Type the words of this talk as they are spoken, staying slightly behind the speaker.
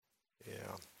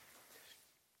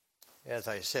As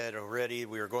I said already,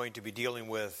 we are going to be dealing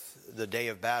with the day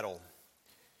of battle.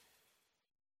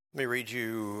 Let me read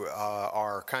you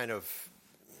our kind of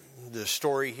the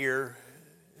story here,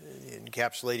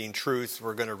 encapsulating truth.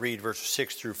 We're going to read verses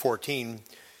 6 through 14.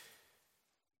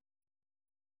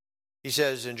 He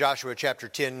says in Joshua chapter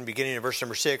 10, beginning in verse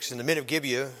number 6, "And the men of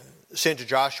Gibeah sent to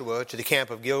Joshua to the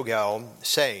camp of Gilgal,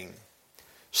 saying,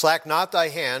 Slack not thy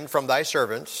hand from thy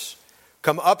servants,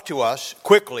 come up to us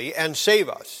quickly and save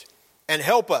us, and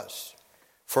help us.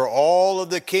 For all of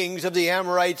the kings of the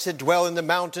Amorites that dwell in the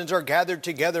mountains are gathered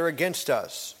together against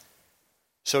us.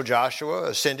 So Joshua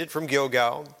ascended from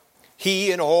Gilgal,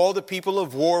 he and all the people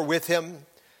of war with him,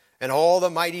 and all the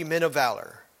mighty men of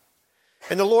valor.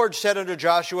 And the Lord said unto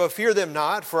Joshua, Fear them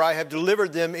not, for I have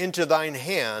delivered them into thine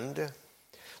hand.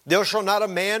 There shall not a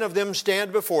man of them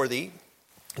stand before thee.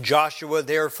 Joshua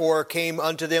therefore came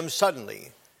unto them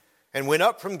suddenly, and went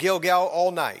up from Gilgal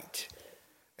all night.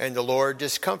 And the Lord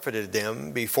discomfited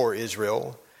them before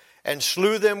Israel, and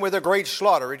slew them with a great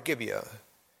slaughter at Gibeah,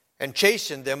 and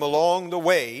chastened them along the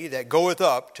way that goeth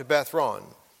up to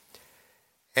Bethron,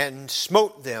 and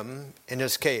smote them in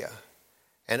Azekah,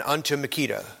 and unto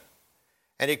Makkedah.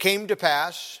 And it came to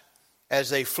pass, as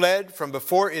they fled from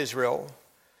before Israel,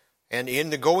 and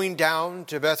in the going down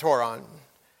to Bethhoron,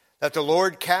 that the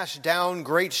Lord cast down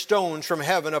great stones from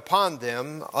heaven upon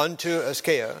them unto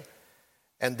Azekah,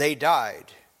 and they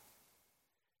died.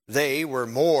 They were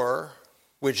more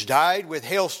which died with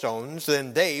hailstones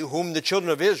than they whom the children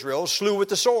of Israel slew with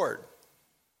the sword.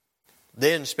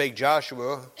 Then spake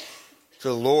Joshua to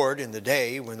the Lord in the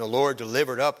day when the Lord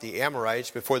delivered up the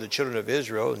Amorites before the children of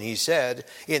Israel, and he said,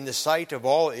 in the sight of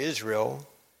all Israel,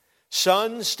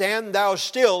 Sun, stand thou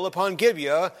still upon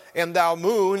Gibeah, and thou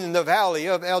moon in the valley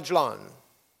of Ajalon.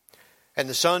 And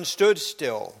the sun stood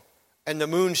still, and the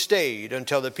moon stayed,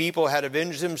 until the people had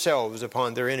avenged themselves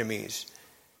upon their enemies.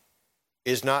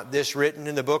 Is not this written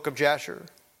in the book of Jasher?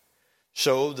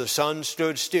 So the sun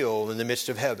stood still in the midst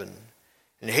of heaven,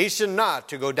 and hastened not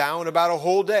to go down about a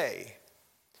whole day.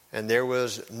 And there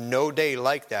was no day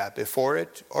like that before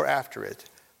it or after it,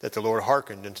 that the Lord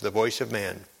hearkened unto the voice of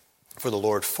man. For the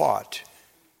Lord fought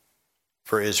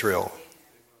for Israel."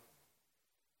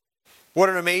 What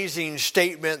an amazing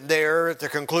statement there at the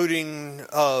concluding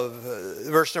of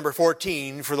verse number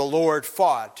 14, for the Lord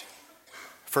fought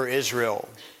for Israel.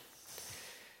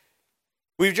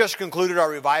 We've just concluded our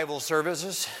revival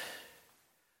services.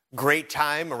 Great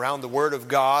time around the Word of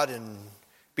God and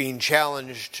being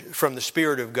challenged from the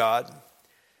Spirit of God.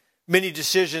 Many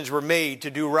decisions were made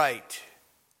to do right.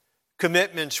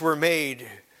 Commitments were made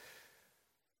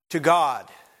to God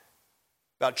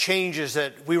about changes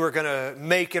that we were going to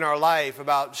make in our life,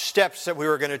 about steps that we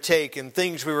were going to take and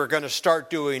things we were going to start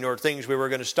doing or things we were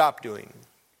going to stop doing.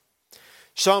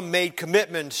 Some made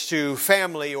commitments to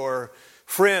family or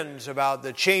friends about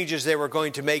the changes they were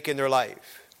going to make in their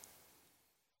life.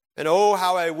 And oh,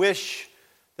 how I wish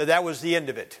that was the end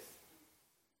of it.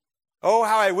 Oh,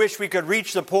 how I wish we could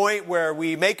reach the point where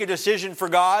we make a decision for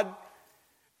God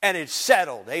and it's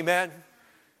settled. Amen.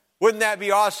 Wouldn't that be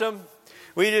awesome?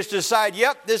 We just decide,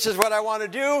 yep, this is what I want to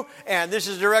do, and this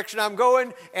is the direction I'm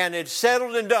going, and it's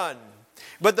settled and done.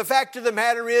 But the fact of the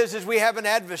matter is we have an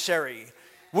adversary.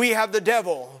 We have the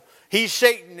devil. He's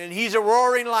Satan, and he's a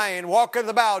roaring lion, walking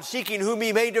about, seeking whom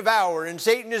he may devour. And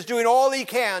Satan is doing all he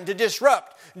can to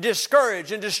disrupt,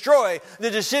 discourage, and destroy the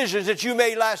decisions that you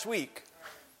made last week.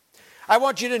 I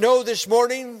want you to know this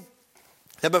morning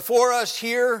that before us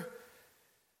here,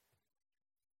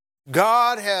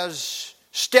 God has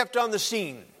stepped on the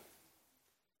scene.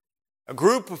 A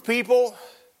group of people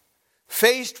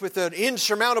faced with an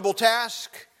insurmountable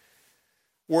task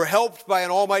were helped by an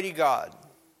almighty God.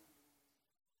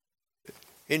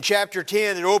 In chapter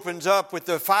 10, it opens up with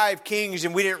the 5 kings,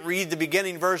 and we didn't read the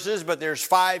beginning verses, but there's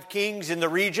 5 kings in the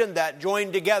region that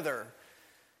joined together.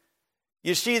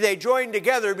 You see, they joined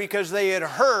together because they had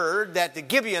heard that the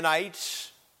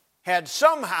Gibeonites had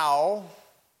somehow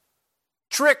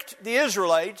tricked the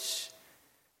Israelites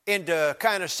into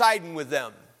kind of siding with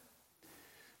them.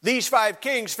 These 5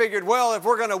 kings figured, well, if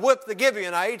we're going to whip the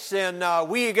Gibeonites, then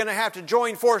we're going to have to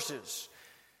join forces.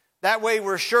 That way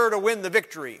we're sure to win the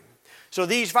victory. So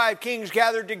these 5 kings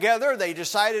gathered together. They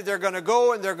decided they're going to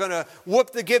go and they're going to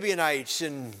whoop the Gibeonites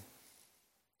and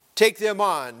take them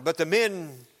on. But the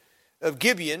men of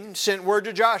Gibeon sent word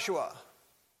to Joshua.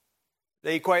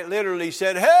 They quite literally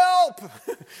said, help!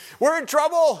 We're in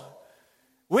trouble.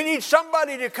 We need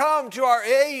somebody to come to our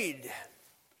aid.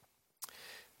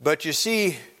 But you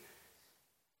see,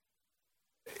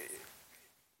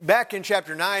 back in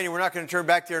chapter 9, and we're not going to turn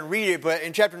back there and read it, but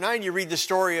in chapter 9 you read the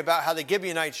story about how the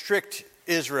Gibeonites tricked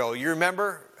Israel. You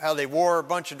remember how they wore a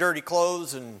bunch of dirty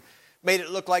clothes and made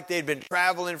it look like they'd been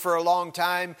traveling for a long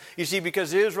time? You see,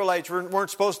 because the Israelites weren't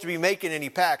supposed to be making any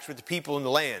pacts with the people in the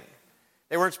land.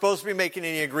 They weren't supposed to be making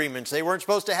any agreements. They weren't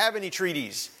supposed to have any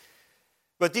treaties.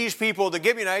 But these people, the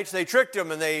Gibeonites, they tricked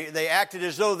them, and they acted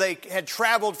as though they had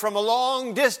traveled from a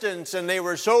long distance, and they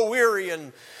were so weary,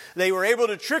 and they were able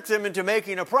to trick them into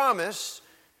making a promise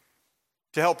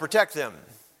to help protect them.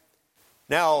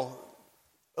 Now,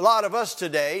 a lot of us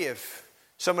today, if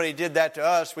somebody did that to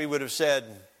us, we would have said,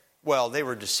 well, they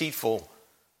were deceitful.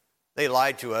 They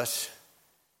lied to us.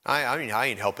 I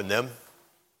ain't helping them.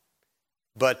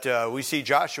 But we see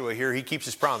Joshua here. He keeps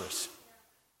his promise.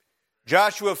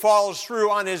 Joshua follows through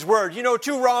on his word. You know,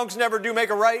 2 wrongs never do make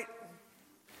a right.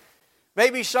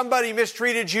 Maybe somebody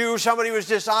mistreated you. Somebody was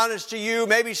dishonest to you.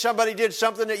 Maybe somebody did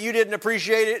something that you didn't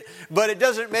appreciate it. But it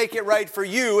doesn't make it right for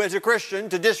you as a Christian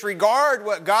to disregard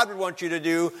what God would want you to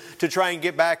do to try and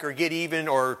get back or get even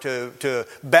or to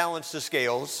balance the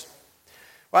scales.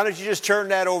 Why don't you just turn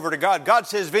that over to God? God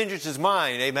says vengeance is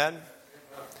mine. Amen.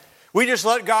 We just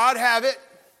let God have it.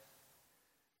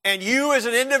 And you as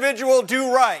an individual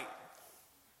do right.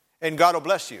 And God will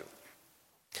bless you.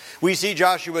 We see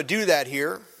Joshua do that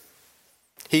here.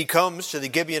 He comes to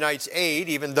the Gibeonites' aid,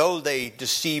 even though they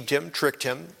deceived him, tricked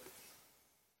him.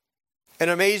 An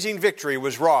amazing victory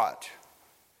was wrought.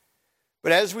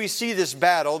 But as we see this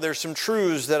battle, there's some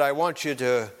truths that I want you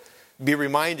to be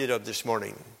reminded of this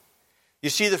morning.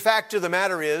 You see, the fact of the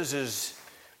matter is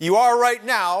you are right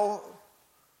now,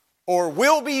 or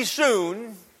will be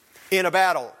soon, in a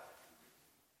battle.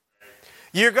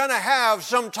 You're going to have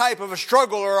some type of a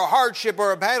struggle or a hardship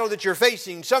or a battle that you're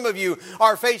facing. Some of you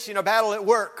are facing a battle at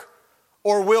work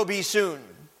or will be soon.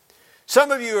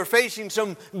 Some of you are facing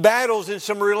some battles in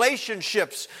some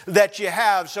relationships that you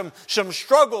have, some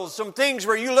struggles, some things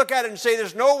where you look at it and say,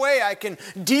 there's no way I can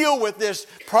deal with this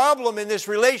problem in this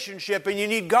relationship, and you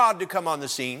need God to come on the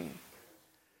scene.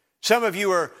 Some of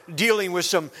you are dealing with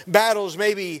some battles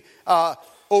maybe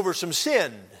over some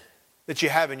sin that you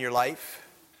have in your life.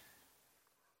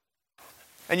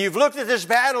 And you've looked at this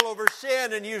battle over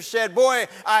sin and you've said, boy,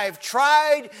 I've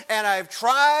tried and I've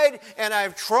tried and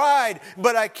I've tried,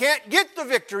 but I can't get the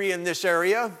victory in this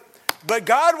area. But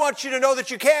God wants you to know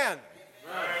that you can.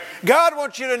 God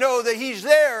wants you to know that He's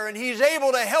there and He's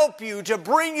able to help you, to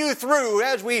bring you through.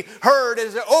 As we heard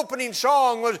as the opening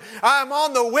song was, I'm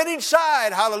on the winning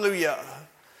side, hallelujah.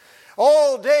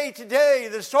 All day today,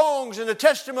 the songs and the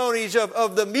testimonies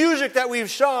of the music that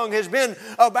we've sung has been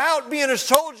about being a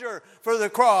soldier for the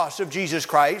cross of Jesus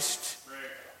Christ.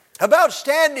 About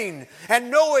standing and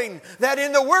knowing that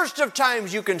in the worst of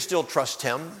times you can still trust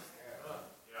Him.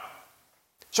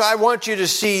 So I want you to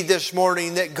see this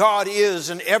morning that God is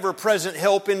an ever-present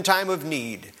help in time of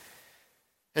need.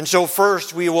 And so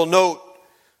first we will note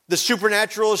the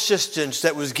supernatural assistance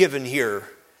that was given here.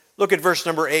 Look at verse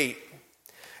number 8.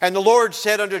 And the Lord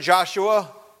said unto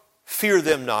Joshua, fear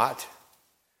them not.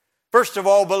 First of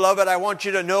all, beloved, I want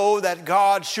you to know that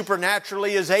God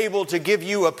supernaturally is able to give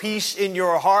you a peace in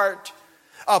your heart,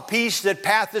 a peace that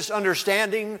passeth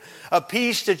understanding, a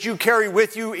peace that you carry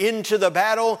with you into the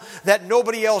battle that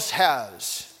nobody else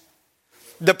has.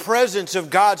 The presence of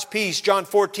God's peace, John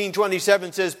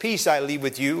 14:27 says, peace I leave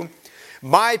with you.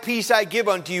 My peace I give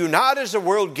unto you, not as the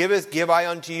world giveth, give I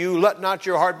unto you. Let not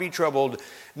your heart be troubled,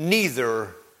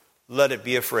 neither let it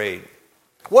be afraid.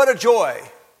 What a joy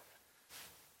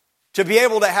to be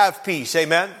able to have peace.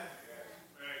 Amen.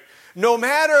 No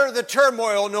matter the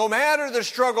turmoil, no matter the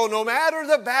struggle, no matter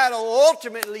the battle,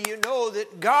 ultimately you know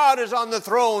that God is on the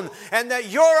throne and that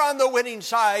you're on the winning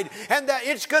side and that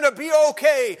it's going to be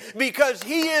okay because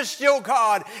He is still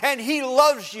God and He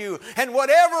loves you. And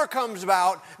whatever comes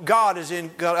about, God is in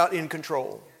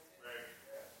control.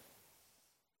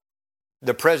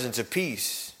 The presence of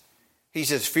peace. He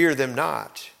says, fear them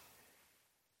not.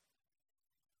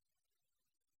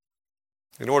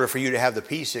 In order for you to have the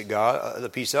peace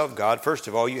of God, first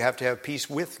of all, you have to have peace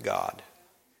with God.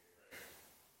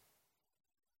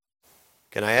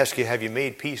 Can I ask you, have you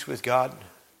made peace with God?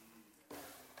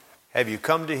 Have you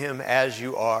come to Him as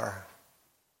you are?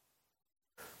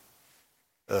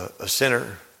 A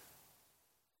sinner?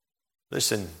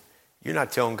 Listen, you're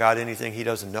not telling God anything He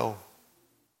doesn't know.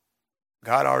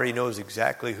 God already knows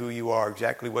exactly who you are,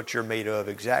 exactly what you're made of,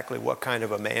 exactly what kind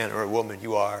of a man or a woman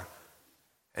you are.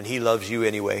 And He loves you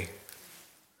anyway.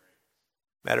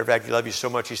 Matter of fact, He loves you so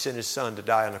much He sent His Son to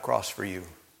die on the cross for you.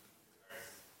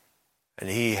 And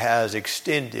He has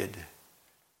extended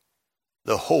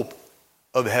the hope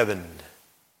of heaven,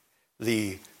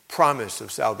 the promise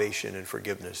of salvation and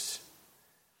forgiveness.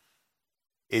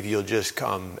 if you'll just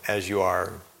come as you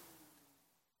are,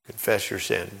 confess your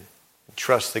sin, and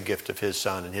trust the gift of his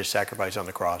Son and his sacrifice on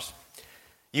the cross.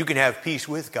 You can have peace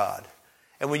with God.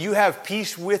 And when you have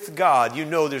peace with God, you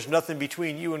know there's nothing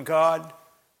between you and God,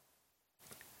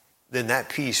 then that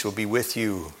peace will be with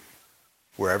you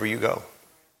wherever you go.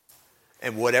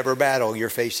 And whatever battle you're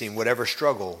facing, whatever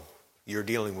struggle you're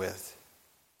dealing with.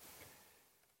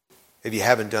 If you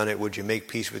haven't done it, would you make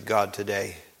peace with God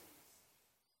today?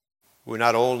 Well,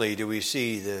 not only do we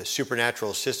see the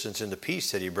supernatural assistance in the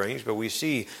peace that he brings, but we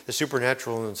see the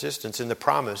supernatural assistance in the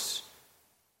promise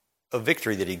of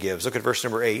victory that he gives. Look at verse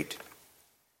number 8.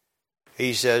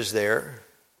 He says there,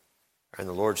 and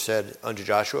the Lord said unto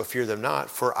Joshua, fear them not,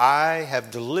 for I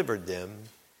have delivered them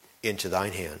into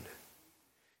thine hand.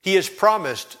 He has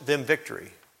promised them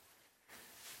victory.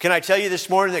 Can I tell you this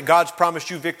morning that God's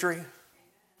promised you victory?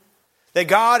 That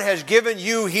God has given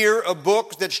you here a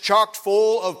book that's chock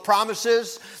full of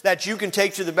promises that you can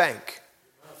take to the bank.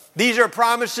 These are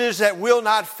promises that will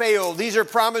not fail. These are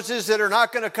promises that are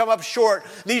not going to come up short.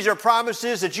 These are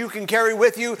promises that you can carry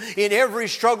with you in every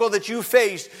struggle that you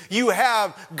face. You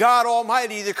have God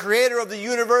Almighty, the creator of the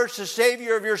universe, the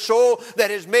Savior of your soul,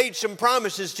 that has made some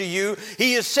promises to you.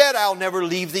 He has said, I'll never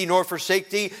leave thee nor forsake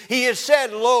thee. He has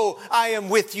said, lo, I am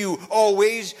with you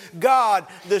always. God,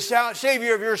 the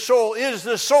Savior of your soul, is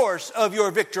the source of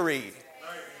your victory.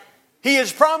 He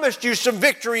has promised you some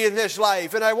victory in this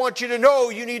life, and I want you to know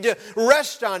you need to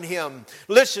rest on him.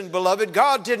 Listen, beloved,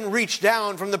 God didn't reach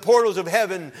down from the portals of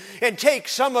heaven and take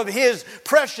some of his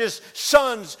precious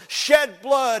son's shed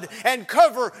blood and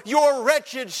cover your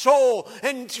wretched soul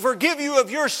and forgive you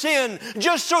of your sin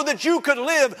just so that you could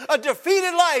live a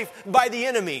defeated life by the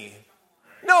enemy.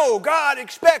 No, God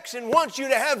expects and wants you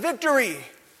to have victory.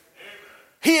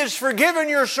 He has forgiven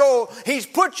your soul. He's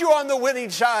put you on the winning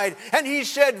side. And he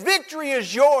said, victory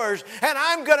is yours, and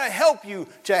I'm going to help you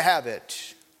to have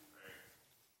it.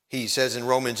 He says in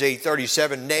Romans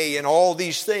 8:37, nay, in all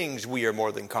these things we are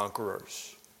more than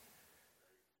conquerors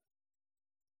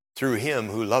through him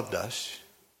who loved us.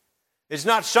 It's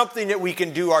not something that we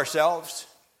can do ourselves,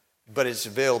 but it's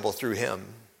available through him.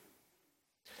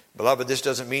 Beloved, this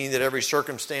doesn't mean that every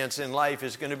circumstance in life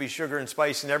is going to be sugar and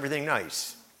spice and everything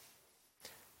nice.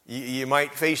 You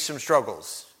might face some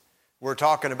struggles. We're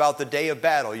talking about the day of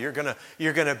battle. You're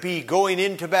gonna be going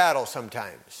into battle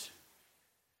sometimes.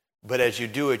 But as you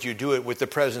do it with the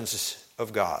presence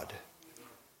of God.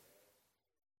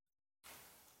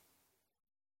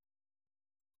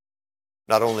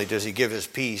 Not only does he give his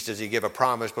peace, does he give a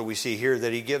promise, but we see here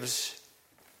that he gives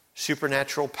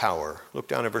supernatural power. Look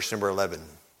down at verse number 11.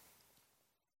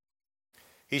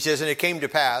 He says, and it came to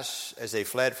pass, as they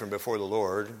fled from before the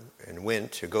Lord and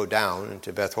went to go down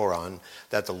into Beth-horon,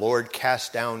 that the Lord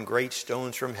cast down great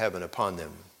stones from heaven upon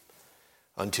them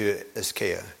unto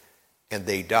Azekah, and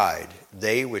they died.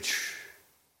 They which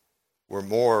were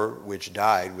more which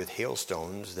died with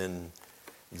hailstones than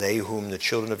they whom the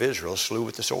children of Israel slew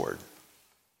with the sword.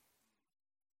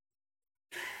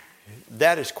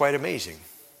 That is quite amazing.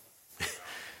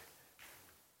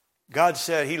 God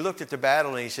said, he looked at the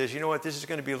battle and he says, you know what, this is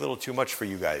going to be a little too much for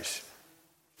you guys.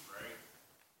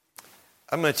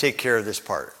 I'm going to take care of this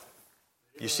part.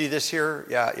 You see this here?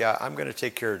 Yeah, I'm going to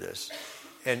take care of this.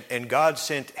 And God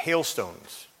sent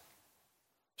hailstones.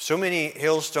 So many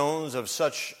hailstones of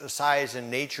such size and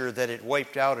nature that it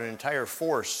wiped out an entire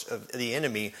force of the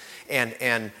enemy.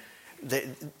 And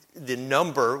the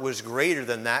number was greater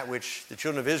than that which the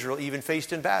children of Israel even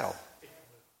faced in battle.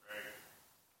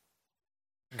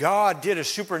 God did a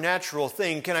supernatural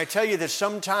thing. Can I tell you that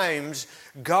sometimes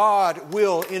God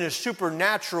will, in a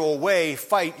supernatural way,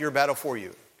 fight your battle for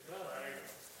you?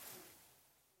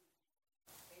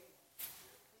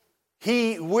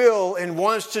 He will and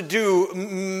wants to do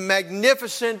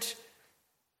magnificent,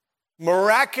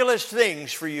 miraculous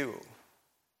things for you.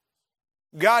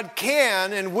 God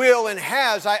can and will and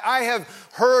has. I have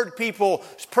heard people's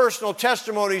personal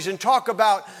testimonies and talk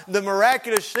about the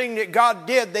miraculous thing that God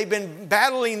did. They've been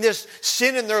battling this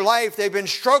sin in their life. They've been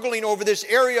struggling over this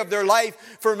area of their life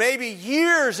for maybe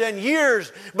years and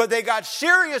years. But they got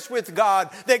serious with God.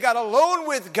 They got alone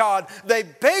with God. They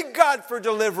begged God for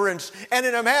deliverance. And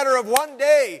in a matter of one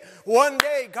day,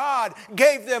 God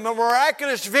gave them a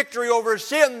miraculous victory over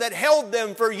sin that held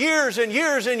them for years and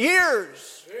years and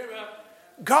years. Amen.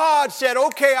 God said,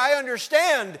 okay, I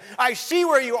understand. I see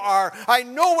where you are. I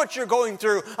know what you're going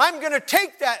through. I'm going to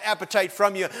take that appetite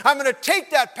from you. I'm going to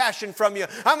take that passion from you.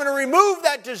 I'm going to remove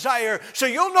that desire so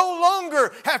you'll no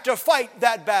longer have to fight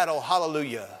that battle.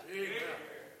 Hallelujah. Amen.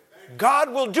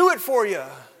 God will do it for you.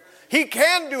 He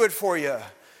can do it for you.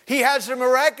 He has the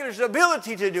miraculous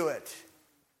ability to do it.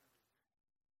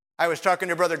 I was talking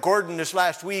to Brother Gordon this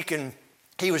last week, and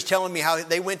he was telling me how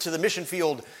they went to the mission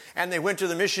field, and they went to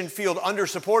the mission field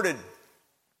under-supported.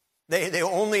 They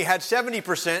only had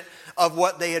 70% of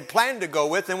what they had planned to go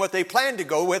with, and what they planned to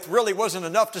go with really wasn't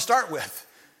enough to start with.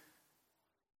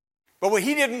 But what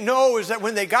he didn't know is that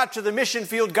when they got to the mission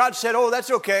field, God said, oh,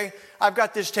 that's okay. I've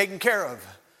got this taken care of.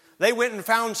 They went and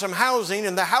found some housing,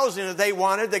 and the housing that they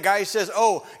wanted, the guy says,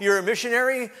 oh, you're a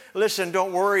missionary? Listen,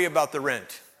 don't worry about the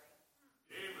rent.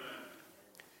 Amen.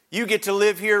 You get to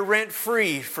live here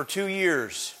rent-free for 2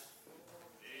 years.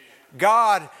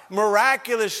 God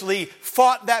miraculously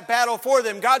fought that battle for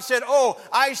them. God said, oh,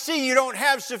 I see you don't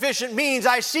have sufficient means.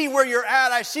 I see where you're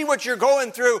at. I see what you're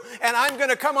going through. And I'm going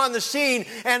to come on the scene.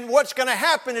 And what's going to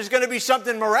happen is going to be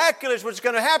something miraculous. What's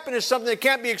going to happen is something that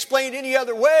can't be explained any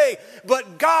other way.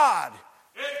 But God.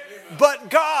 But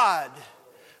God.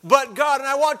 But God, and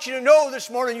I want you to know this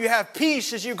morning you have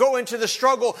peace as you go into the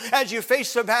struggle, as you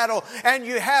face the battle, and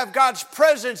you have God's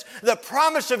presence, the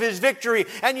promise of His victory,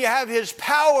 and you have His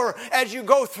power as you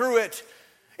go through it.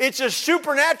 It's a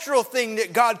supernatural thing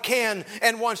that God can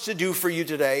and wants to do for you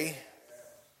today.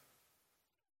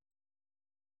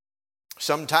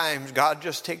 Sometimes God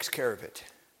just takes care of it.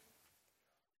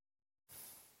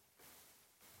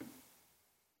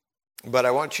 But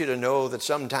I want you to know that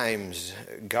sometimes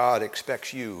God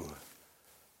expects you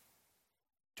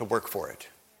to work for it. It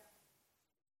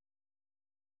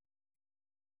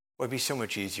would be so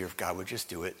much easier if God would just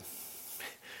do it.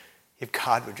 If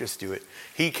God would just do it.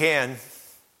 He can.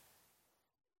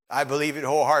 I believe it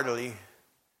wholeheartedly.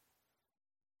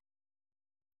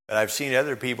 But I've seen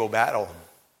other people battle.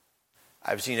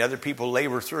 I've seen other people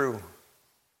labor through.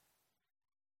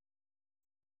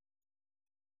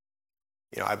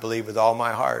 You know, I believe with all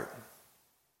my heart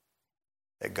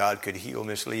that God could heal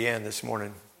Miss Leanne this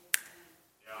morning.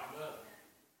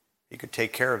 He could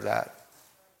take care of that.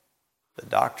 The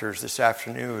doctors this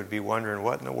afternoon would be wondering,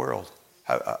 what in the world?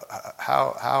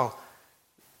 How?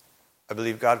 I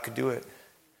believe God could do it.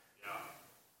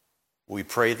 We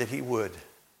pray that He would.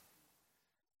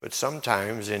 But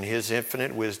sometimes in His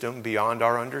infinite wisdom, beyond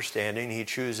our understanding, He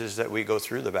chooses that we go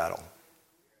through the battle.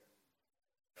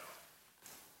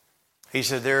 He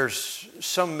said, there's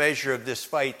some measure of this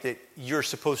fight that you're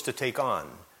supposed to take on.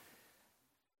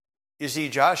 You see,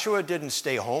 Joshua didn't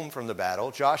stay home from the battle.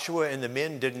 Joshua and the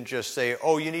men didn't just say,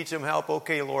 oh, you need some help?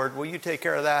 Okay, Lord, will you take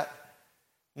care of that?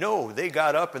 No, they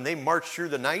got up and they marched through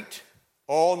the night,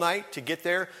 all night to get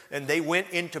there, and they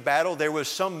went into battle. There was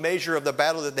some measure of the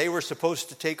battle that they were supposed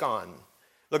to take on.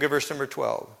 Look at verse number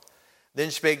 12. Then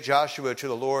spake Joshua to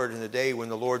the Lord in the day when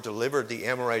the Lord delivered the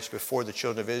Amorites before the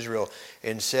children of Israel,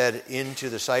 and said into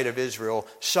the sight of Israel,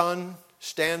 Sun,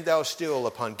 stand thou still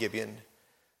upon Gibeon.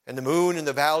 And the moon in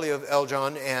the valley of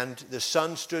Eljon, and the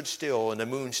sun stood still, and the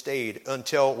moon stayed,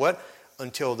 until what?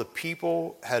 Until the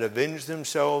people had avenged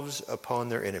themselves upon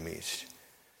their enemies.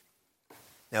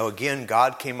 Now again,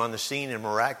 God came on the scene in a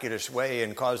miraculous way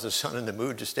and caused the sun and the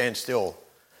moon to stand still.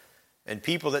 And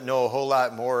people that know a whole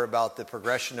lot more about the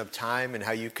progression of time and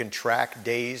how you can track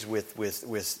days with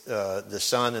the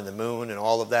sun and the moon and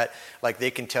all of that, like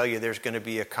they can tell you there's going to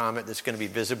be a comet that's going to be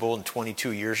visible in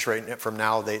 22 years right from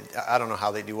now. I don't know how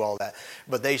they do all that.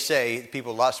 But they say,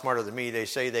 people a lot smarter than me, they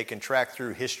say they can track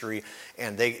through history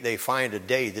and they find a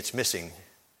day that's missing.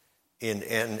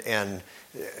 And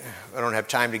I don't have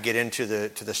time to get into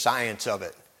the science of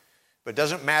it. But it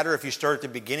doesn't matter if you start at the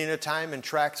beginning of time and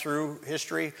track through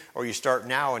history, or you start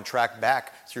now and track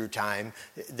back through time.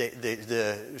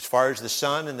 As far as the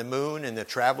sun and the moon and the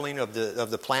traveling of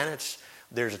the planets,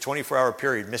 there's a 24-hour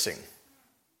period missing.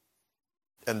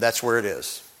 And that's where it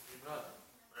is.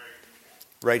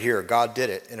 Right here, God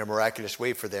did it in a miraculous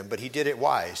way for them, but He did it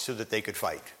why? So that they could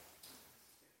fight.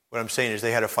 What I'm saying is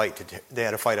they had a fight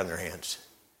on their hands.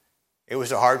 It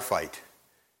was a hard fight.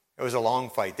 It was a long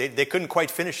fight. They couldn't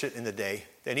quite finish it in the day.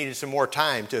 They needed some more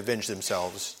time to avenge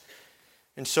themselves.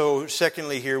 And so,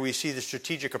 secondly, here we see the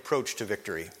strategic approach to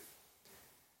victory.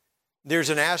 There's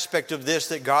an aspect of this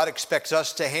that God expects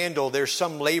us to handle. There's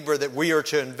some labor that we are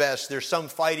to invest. There's some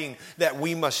fighting that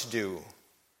we must do.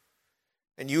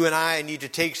 And you and I need to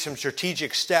take some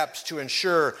strategic steps to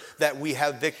ensure that we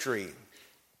have victory.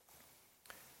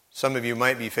 Some of you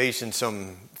might be facing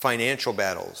some financial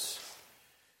battles.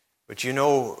 But you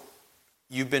know,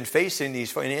 you've been facing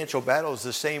these financial battles,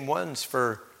 the same ones,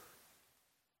 for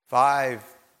 5,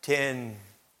 10,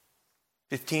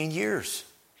 15 years.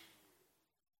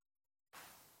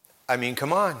 I mean,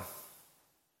 come on.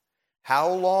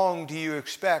 How long do you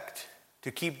expect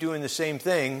to keep doing the same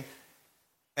thing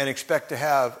and expect to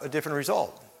have a different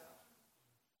result?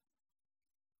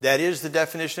 That is the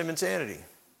definition of insanity.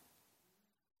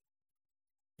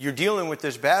 You're dealing with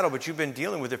this battle, but you've been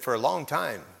dealing with it for a long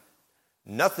time.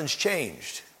 Nothing's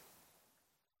changed.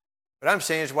 What I'm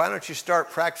saying is, why don't you start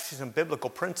practicing some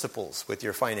biblical principles with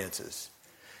your finances?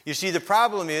 You see, the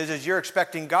problem is you're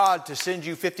expecting God to send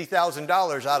you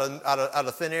 $50,000 out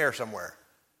of thin air somewhere.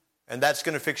 And that's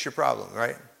going to fix your problem,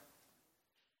 right?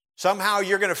 Somehow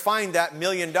you're going to find that $1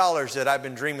 million that I've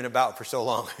been dreaming about for so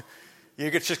long.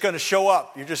 It's just going to show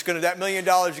up. That $1 million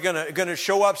is going to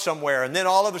show up somewhere. And then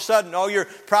all of a sudden, all your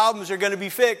problems are going to be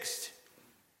fixed.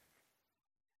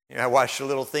 I watched a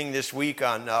little thing this week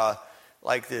on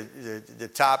like the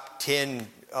top 10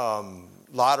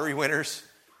 lottery winners.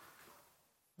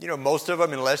 Most of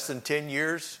them in less than 10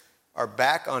 years are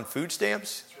back on food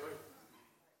stamps.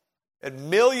 And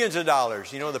millions of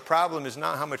dollars. The problem is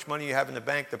not how much money you have in the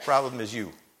bank. The problem is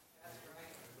you.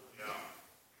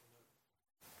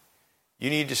 You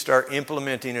need to start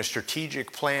implementing a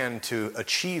strategic plan to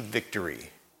achieve victory.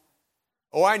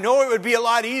 Oh, I know it would be a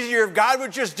lot easier if God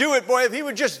would just do it. Boy, if he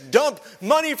would just dump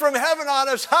money from heaven on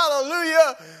us.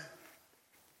 Hallelujah.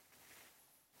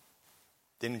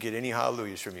 Didn't get any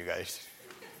hallelujahs from you guys.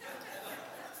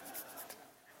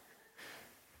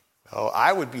 Oh,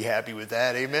 I would be happy with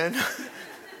that. Amen. I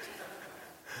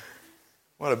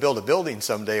want to build a building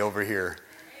someday over here.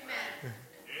 Amen.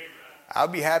 I'll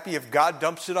be happy if God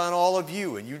dumps it on all of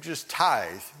you and you just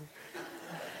tithe.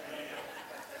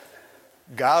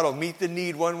 God will meet the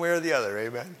need one way or the other.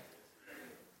 Amen.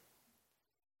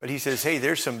 But he says, hey,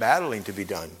 there's some battling to be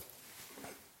done.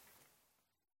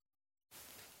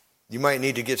 You might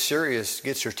need to get serious,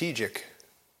 get strategic.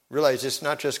 Realize it's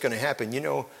not just going to happen.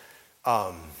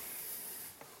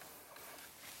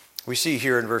 We see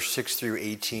here in verse 6 through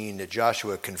 18 that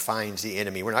Joshua confines the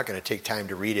enemy. We're not going to take time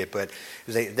to read it, but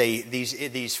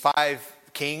these 5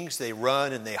 kings, they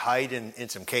run and they hide in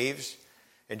some caves.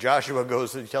 And Joshua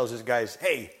goes and tells his guys,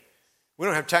 hey, we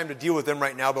don't have time to deal with them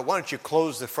right now, but why don't you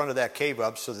close the front of that cave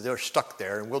up so that they're stuck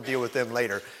there, and we'll deal with them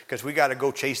later because we got to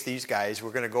go chase these guys.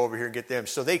 We're going to go over here and get them.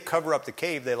 So they cover up the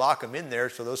cave. They lock them in there,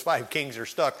 so those 5 kings are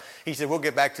stuck. He said, we'll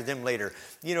get back to them later.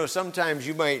 Sometimes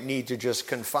you might need to just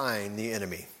confine the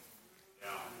enemy.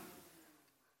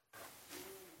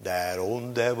 That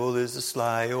old devil is a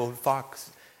sly old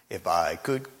fox. If I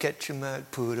could catch him,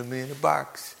 I'd put him in a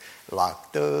box.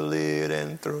 Lock the lid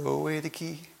and throw away the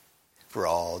key. For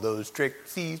all those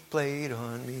tricks he's played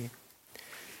on me.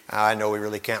 I know we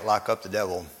really can't lock up the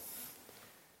devil.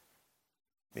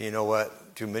 But you know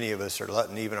what? Too many of us are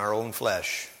letting even our own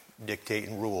flesh dictate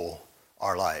and rule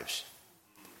our lives.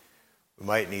 We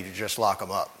might need to just lock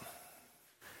them up.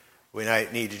 We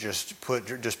might need to just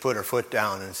put our foot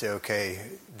down and say, okay,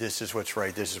 this is what's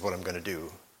right. This is what I'm going to do.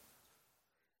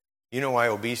 You know why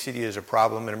obesity is a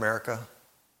problem in America?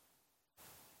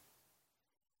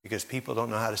 Because people don't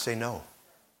know how to say no.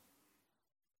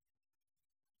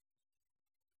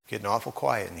 Getting awful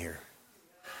quiet in here.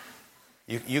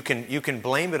 You can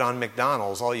blame it on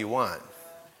McDonald's all you want,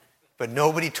 but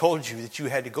nobody told you that you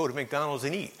had to go to McDonald's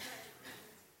and eat.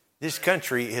 This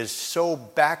country is so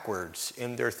backwards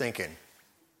in their thinking.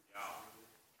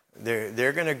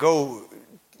 They're going to go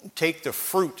take the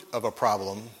fruit of a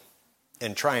problem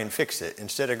and try and fix it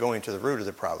instead of going to the root of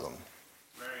the problem.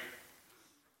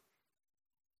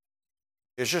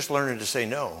 It's just learning to say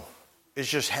no. It's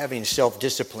just having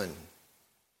self-discipline.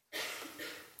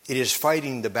 It is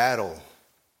fighting the battle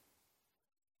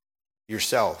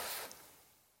yourself.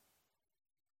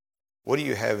 What do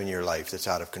you have in your life that's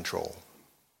out of control?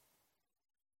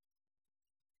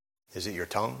 Is it your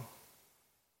tongue?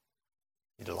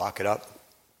 You need to lock it up.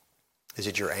 Is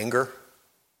it your anger?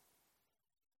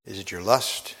 Is it your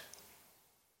lust?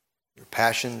 Your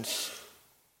passions?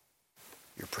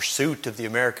 Your pursuit of the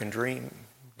American dream?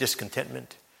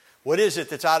 Discontentment? What is it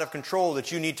that's out of control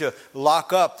that you need to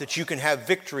lock up that you can have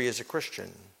victory as a Christian?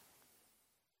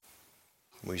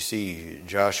 We see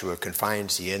Joshua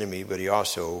confines the enemy, but he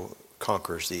also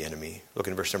conquers the enemy. Look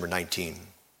in verse number 19.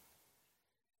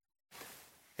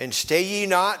 And stay ye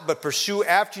not, but pursue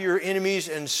after your enemies,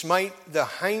 and smite the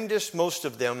hindmost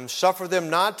of them. Suffer them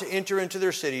not to enter into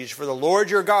their cities, for the Lord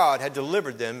your God had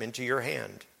delivered them into your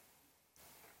hand.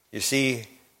 You see,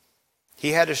 he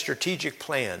had a strategic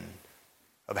plan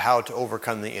of how to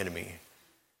overcome the enemy.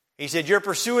 He said, you're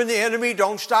pursuing the enemy,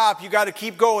 don't stop. You got to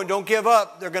keep going, don't give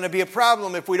up. There's going to be a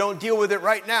problem if we don't deal with it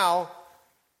right now.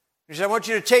 He said, I want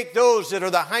you to take those that are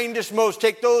the hindmost,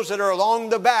 take those that are along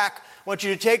the back. I want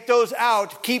you to take those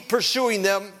out, keep pursuing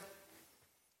them,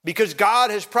 because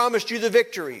God has promised you the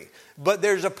victory. But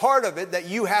there's a part of it that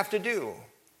you have to do.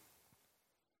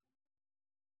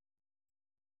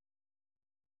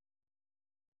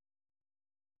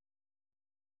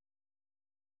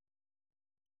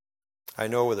 I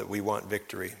know that we want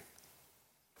victory.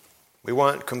 We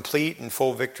want complete and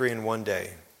full victory in one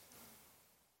day.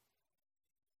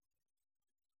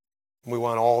 We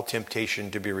want all temptation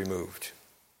to be removed.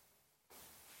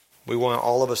 We want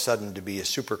all of a sudden to be a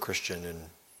super Christian and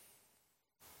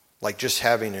like just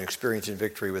having an experience in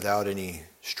victory without any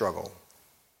struggle.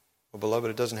 Well,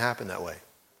 beloved, it doesn't happen that way.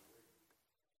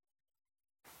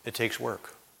 It takes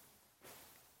work.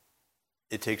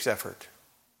 It takes effort.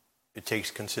 It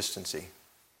takes consistency.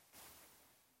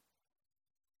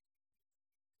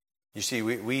 You see,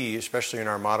 we, especially in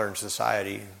our modern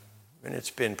society, and it's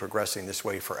been progressing this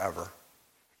way forever.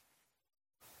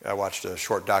 I watched a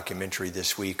short documentary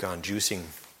this week on juicing,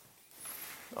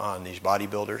 on these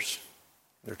bodybuilders.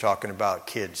 They're talking about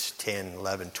kids 10,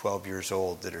 11, 12 years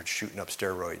old that are shooting up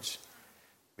steroids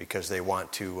because they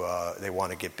want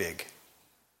to get big.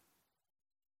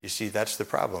 You see, that's the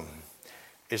problem,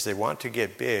 is they want to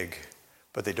get big,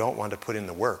 but they don't want to put in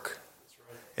the work.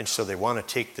 And so they want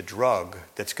to take the drug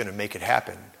that's going to make it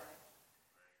happen.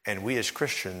 And we as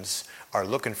Christians are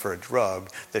looking for a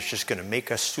drug that's just going to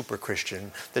make us super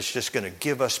Christian, that's just going to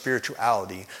give us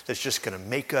spirituality, that's just going to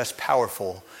make us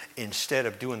powerful instead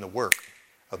of doing the work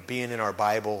of being in our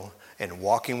Bible and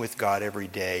walking with God every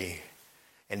day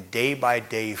and day by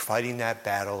day fighting that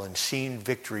battle and seeing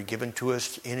victory given to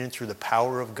us in and through the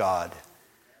power of God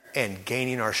and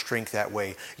gaining our strength that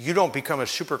way. You don't become a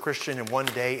super Christian in one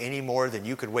day any more than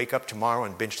you could wake up tomorrow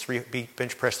and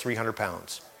bench press 300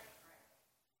 pounds.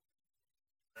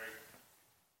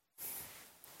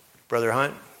 Brother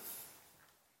Hunt,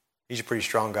 he's a pretty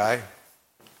strong guy.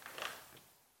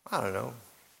 I don't know.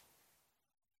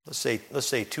 Let's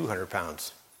say 200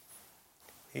 pounds.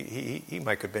 He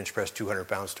might could bench press 200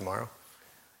 pounds tomorrow.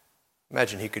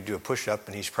 Imagine he could do a push-up,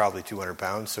 and he's probably 200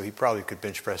 pounds, so he probably could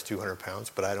bench press 200 pounds,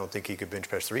 but I don't think he could bench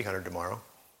press 300 tomorrow.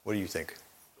 What do you think?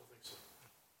 I don't think so.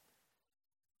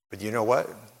 But you know what?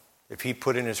 If he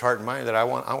put in his heart and mind that I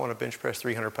want to bench press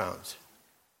 300 pounds,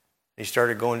 he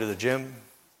started going to the gym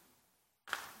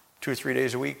 2 or 3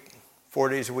 days a week, 4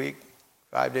 days a week,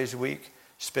 5 days a week,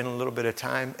 spending a little bit of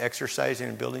time exercising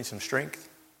and building some strength,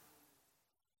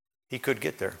 he could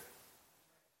get there.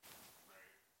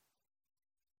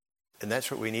 And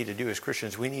that's what we need to do as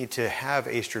Christians. We need to have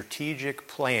a strategic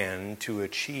plan to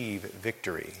achieve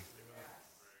victory.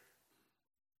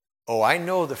 Oh, I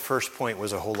know the first point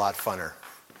was a whole lot funner.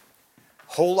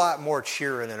 Whole lot more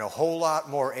cheering and a whole lot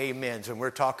more amens when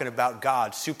we're talking about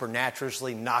God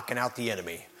supernaturally knocking out the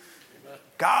enemy.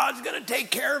 God's going to take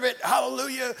care of it.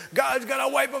 Hallelujah. God's going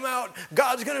to wipe them out.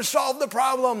 God's going to solve the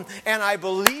problem. And I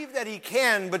believe that he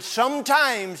can, but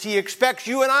sometimes he expects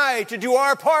you and I to do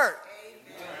our part.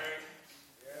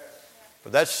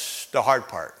 But that's the hard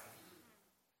part.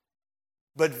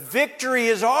 But victory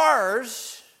is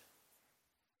ours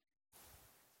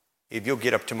if you'll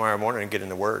get up tomorrow morning and get in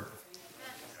the Word.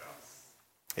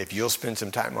 If you'll spend some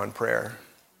time on prayer.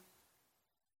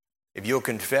 If you'll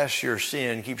confess your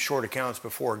sin, keep short accounts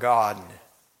before God,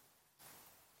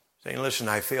 saying, listen,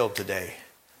 I failed today.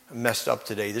 I messed up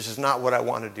today. This is not what I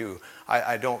want to do.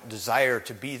 I don't desire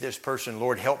to be this person.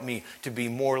 Lord, help me to be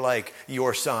more like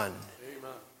your Son.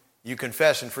 Amen. You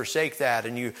confess and forsake that,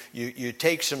 and you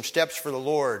take some steps for the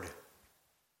Lord,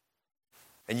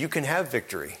 and you can have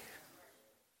victory.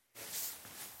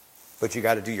 But you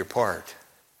got to do your part.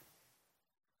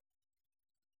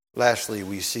 Lastly,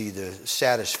 we see the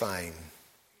satisfying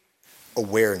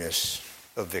awareness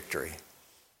of victory.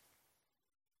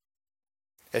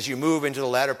 As you move into the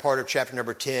latter part of chapter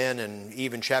number 10 and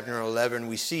even chapter number 11,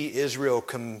 we see Israel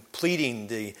completing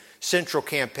the central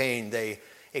campaign. They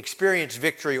experienced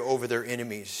victory over their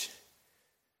enemies.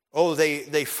 Oh,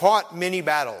 they fought many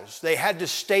battles. They had to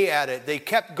stay at it. They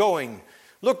kept going.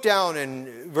 Look down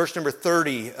in verse number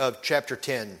 30 of chapter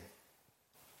 10.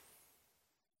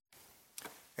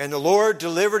 And the Lord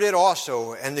delivered it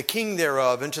also, and the king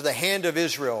thereof, into the hand of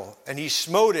Israel. And he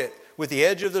smote it with the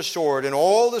edge of the sword, and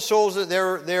all the souls that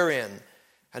therein.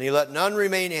 And he let none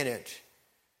remain in it,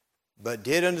 but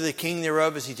did unto the king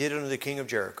thereof as he did unto the king of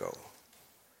Jericho.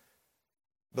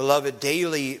 Beloved,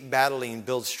 daily battling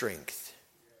builds strength.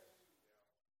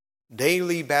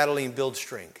 Daily battling builds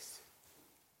strength.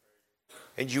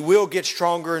 And you will get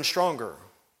stronger and stronger.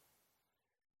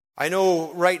 I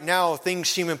know right now things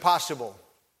seem impossible.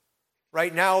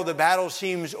 Right now, the battle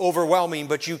seems overwhelming,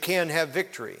 but you can have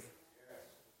victory.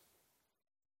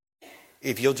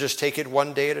 If you'll just take it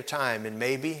one day at a time, and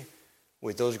maybe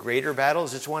with those greater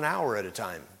battles, it's 1 hour at a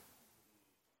time.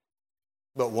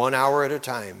 But 1 hour at a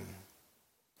time,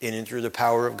 in and through the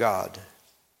power of God.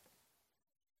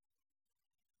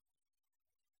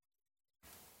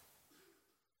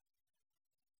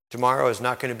 Tomorrow is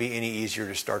not going to be any easier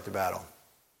to start the battle.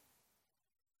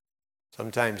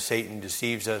 Sometimes Satan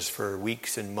deceives us for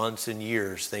weeks and months and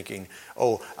years thinking,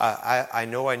 oh, I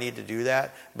know I need to do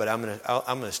that, but I'm going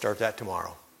to start that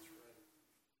tomorrow.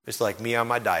 It's like me on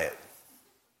my diet.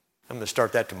 I'm going to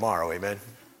start that tomorrow, amen?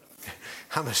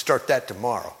 I'm going to start that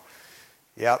tomorrow.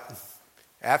 Yep.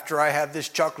 After I have this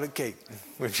chocolate cake,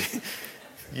 which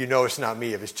you know it's not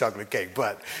me if it's chocolate cake,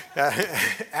 but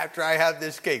after I have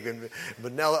this cake and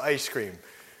vanilla ice cream,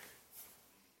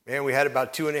 man, we had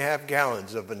about 2.5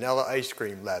 gallons of vanilla ice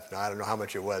cream left. Now, I don't know how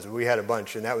much it was, but we had a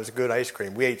bunch, and that was good ice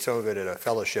cream. We ate some of it at a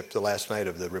fellowship the last night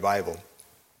of the revival.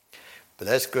 But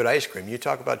that's good ice cream. You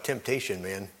talk about temptation,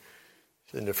 man.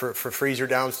 In the freezer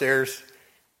downstairs,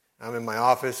 I'm in my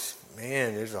office.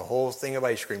 Man, there's a whole thing of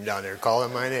ice cream down there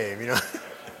calling my name, you know.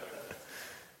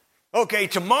 Okay,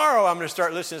 tomorrow I'm going to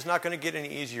start listening. It's not going to get any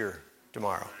easier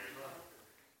tomorrow.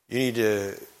 You need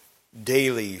to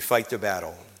daily fight the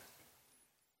battle.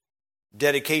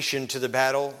 Dedication to the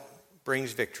battle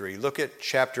brings victory. Look at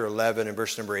chapter 11 and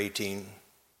verse number 18.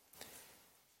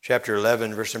 Chapter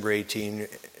 11, verse number 18.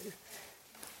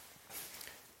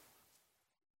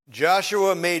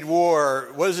 Joshua made war,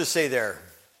 what does it say there?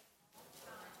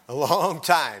 A long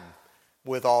time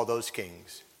with all those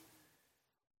kings.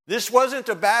 This wasn't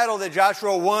a battle that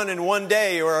Joshua won in one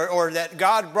day or that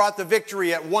God brought the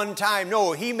victory at one time.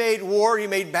 No, he made war, he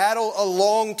made battle a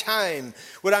long time.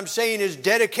 What I'm saying is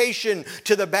dedication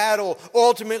to the battle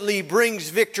ultimately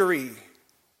brings victory.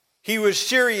 He was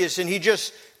serious and he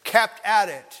just kept at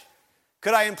it.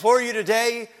 Could I implore you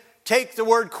today, take the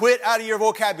word quit out of your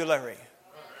vocabulary.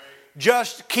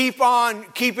 Just keep on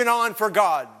keeping on for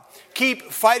God. Keep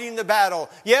fighting the battle.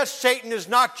 Yes, Satan has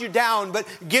knocked you down, but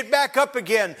get back up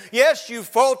again. Yes, you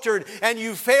faltered and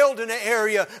you failed in an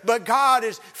area, but God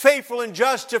is faithful and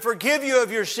just to forgive you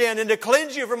of your sin and to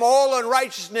cleanse you from all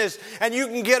unrighteousness. And you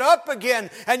can get up again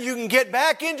and you can get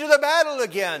back into the battle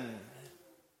again.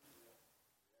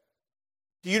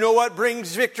 Do you know what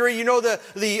brings victory? You know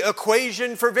the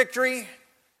equation for victory?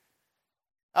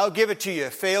 I'll give it to you.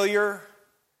 Failure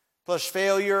plus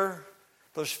failure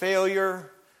plus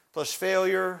failure plus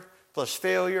failure plus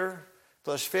failure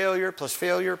plus failure plus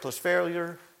failure plus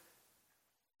failure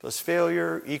plus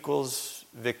failure equals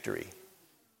victory.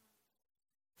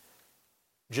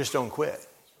 Just don't quit.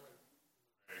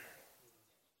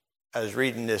 I was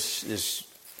reading this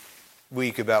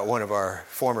week about one of our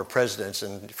former presidents,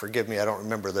 and forgive me, I don't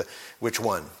remember which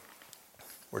one.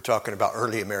 We're talking about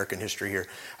early American history here.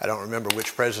 I don't remember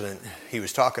which president he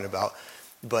was talking about.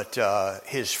 But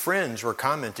his friends were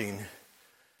commenting.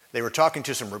 They were talking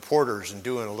to some reporters and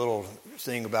doing a little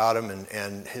thing about him.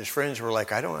 And his friends were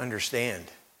like, I don't understand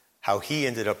how he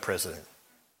ended up president.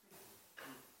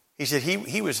 He said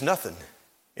he was nothing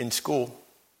in school.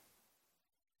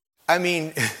 I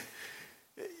mean,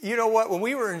 you know what? When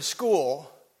we were in school,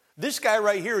 this guy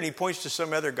right here, and he points to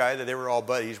some other guy that they were all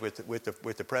buddies with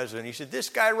the president. He said, this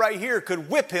guy right here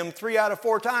could whip him 3 out of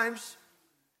 4 times.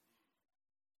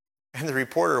 And the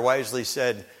reporter wisely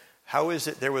said, how is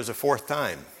it there was a 4th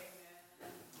time?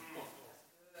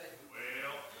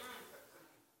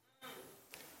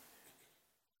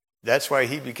 That's why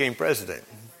he became president.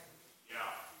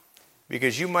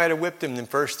 Because you might have whipped him the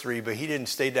first 3, but he didn't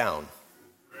stay down.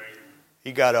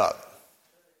 He got up.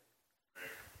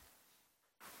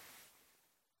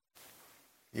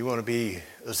 You want to be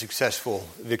a successful,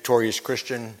 victorious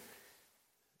Christian?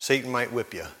 Satan might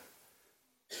whip you.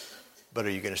 But are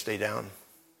you going to stay down?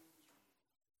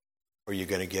 Or are you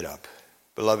going to get up?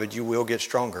 Beloved, you will get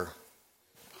stronger.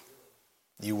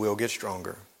 You will get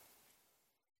stronger.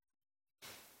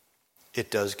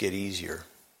 It does get easier.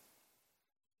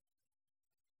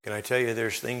 Can I tell you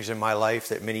there's things in my life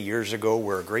that many years ago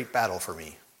were a great battle for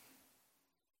me,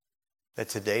 that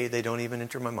today they don't even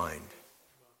enter my mind.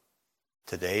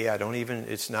 Today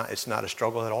it's not a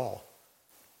struggle at all.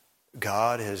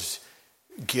 God has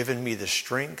given me the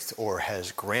strength or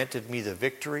has granted me the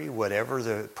victory, whatever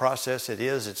the process it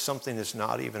is. It's something that's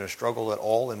not even a struggle at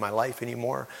all in my life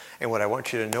anymore. And what I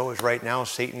want you to know is right now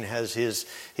Satan has his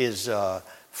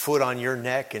foot on your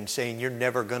neck and saying you're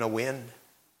never going to win.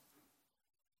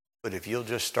 But if you'll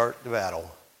just start the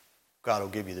battle, God will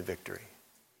give you the victory.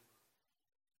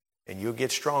 And you'll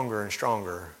get stronger and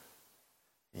stronger.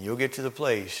 And you'll get to the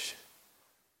place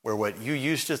where what you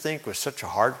used to think was such a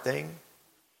hard thing,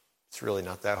 it's really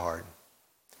not that hard.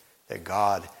 That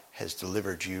God has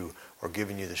delivered you or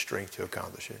given you the strength to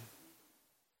accomplish it.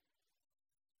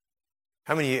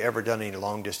 How many of you ever done any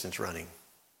long distance running?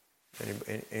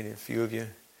 Any few of you?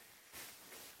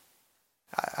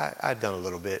 I've done a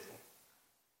little bit.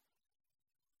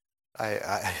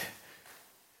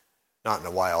 Not in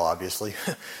a while, obviously.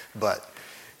 But,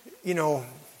 you know,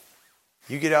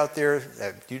 you get out there,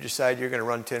 you decide you're going to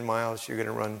run 10 miles, you're going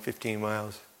to run 15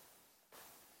 miles.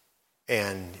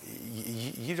 And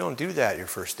you don't do that your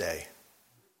first day.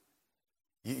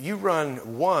 You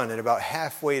run one, and about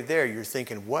halfway there, you're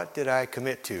thinking, what did I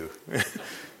commit to?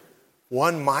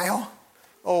 1 mile?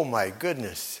 Oh, my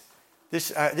goodness.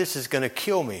 This is going to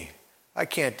kill me. I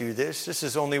can't do this. This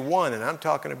is only one, and I'm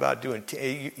talking about doing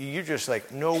 10. You're just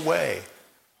like, no way.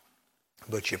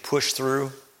 But you push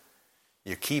through.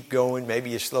 You keep going.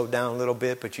 Maybe you slow down a little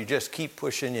bit, but you just keep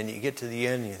pushing, and you get to the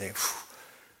end, and you think,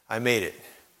 I made it.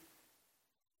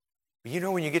 You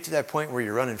know, when you get to that point where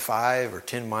you're running 5 or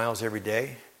 10 miles every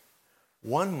day,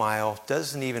 1 mile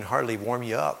doesn't even hardly warm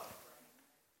you up.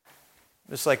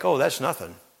 It's like, oh, that's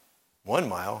nothing. 1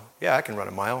 mile, yeah, I can run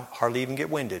a mile, hardly even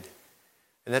get winded.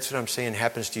 And that's what I'm saying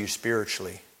happens to you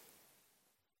spiritually.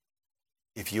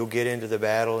 If you'll get into the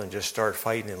battle and just start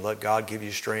fighting and let God give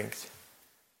you strength,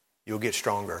 you'll get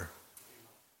stronger.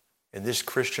 In this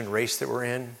Christian race that we're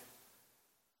in,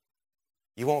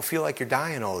 you won't feel like you're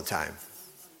dying all the time.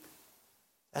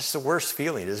 That's the worst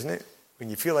feeling, isn't it? When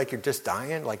you feel like you're just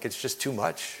dying, like it's just too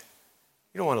much.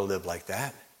 You don't want to live like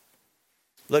that.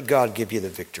 Let God give you the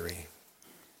victory.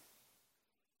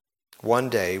 One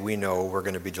day we know we're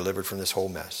going to be delivered from this whole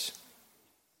mess.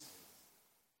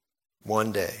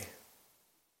 One day.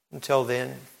 Until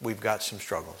then, we've got some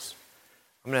struggles.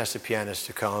 I'm going to ask the pianist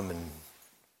to come and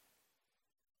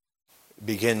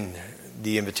begin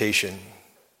the invitation.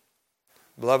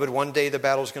 Beloved, one day the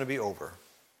battle's going to be over.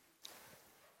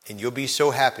 And you'll be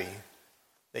so happy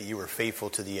that you were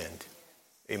faithful to the end.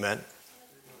 Amen?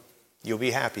 You'll be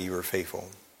happy you were faithful.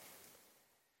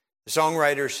 The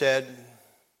songwriter said,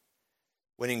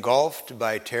 when engulfed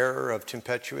by terror of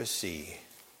tempestuous sea,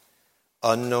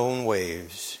 unknown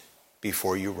waves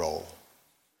before you roll.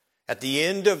 At the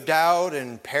end of doubt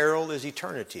and peril is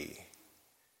eternity.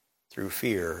 Through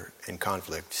fear and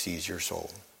conflict seize your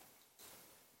soul.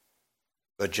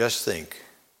 But just think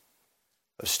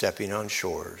of stepping on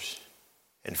shores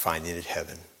and finding it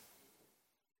heaven.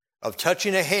 Of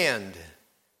touching a hand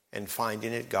and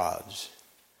finding it God's.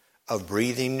 Of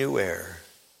breathing new air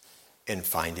and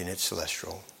finding it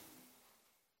celestial.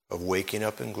 Of waking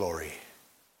up in glory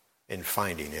and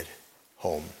finding it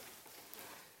home.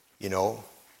 You know,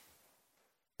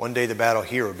 one day the battle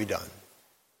here will be done.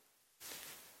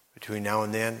 Between now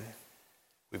and then,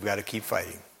 we've got to keep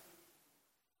fighting.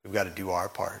 We've got to do our part.